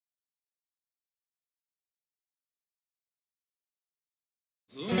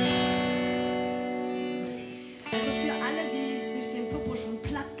Also für alle, die sich den Popo schon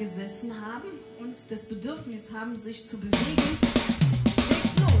platt gesessen haben und das Bedürfnis haben, sich zu bewegen,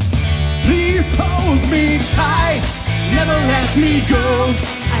 legt los. Please hold me tight, never let me go.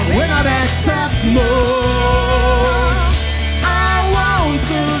 I will not accept more. I won't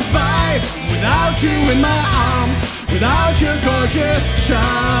survive without you in my arms, without your gorgeous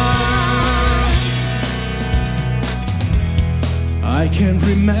charms. I can't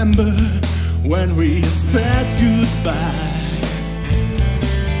remember when we said goodbye.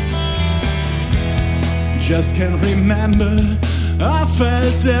 Just can't remember, I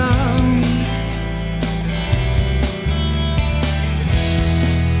fell down.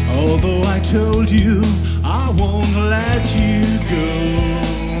 Although I told you I won't let you go,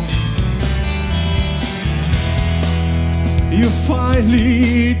 you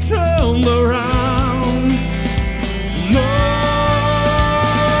finally turned around. No,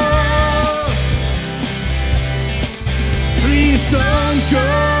 please don't go.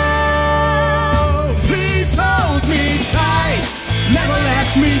 Please hold me tight, never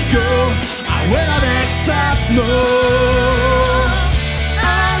let me go. I will not accept no.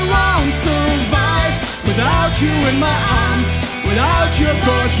 I won't survive without you in my arms, without your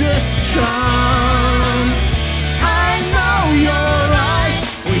gorgeous charms. I know you're right,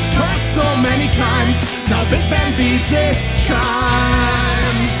 we've talked so many times. Now Big Band beats its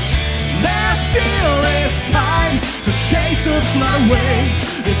chimes. There still is time to shake the flood away,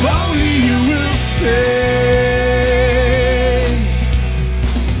 if only you will stay.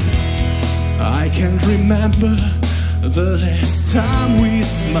 I can't remember the last time we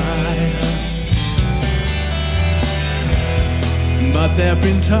smiled, but there've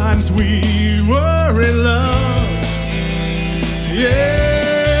been times we were in love.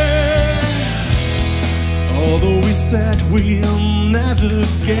 Yeah, although we said we'll never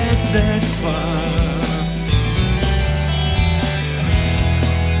get that far,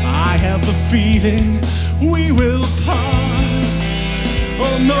 I have the feeling we will part.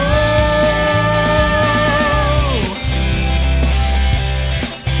 Oh no,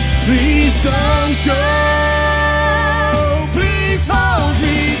 please don't go. Please hold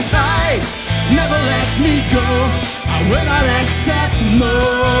me tight, never let me go. I will not accept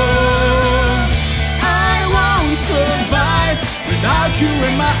more. I won't survive without you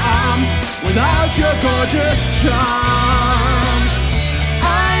in my arms, without your gorgeous charms.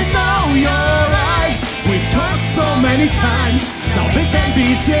 I know you're right, we've talked so many times. Now Big Band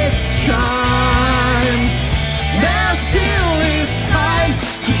beats its chimes. There still is time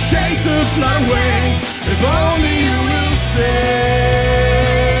to shake the flood away, if only you will stay.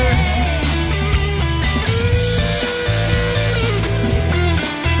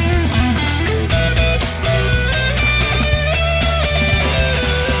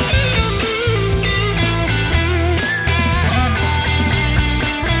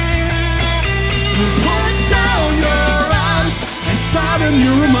 Put down your arms and start a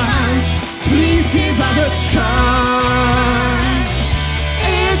new romance. Please give us a chance.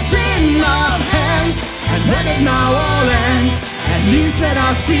 It's in our hands, and when it now all ends, at least let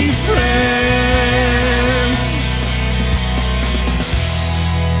us be friends.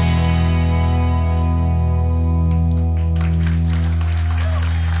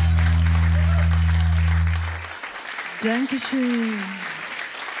 Dankeschön.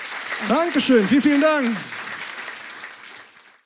 Dankeschön, vielen, vielen Dank.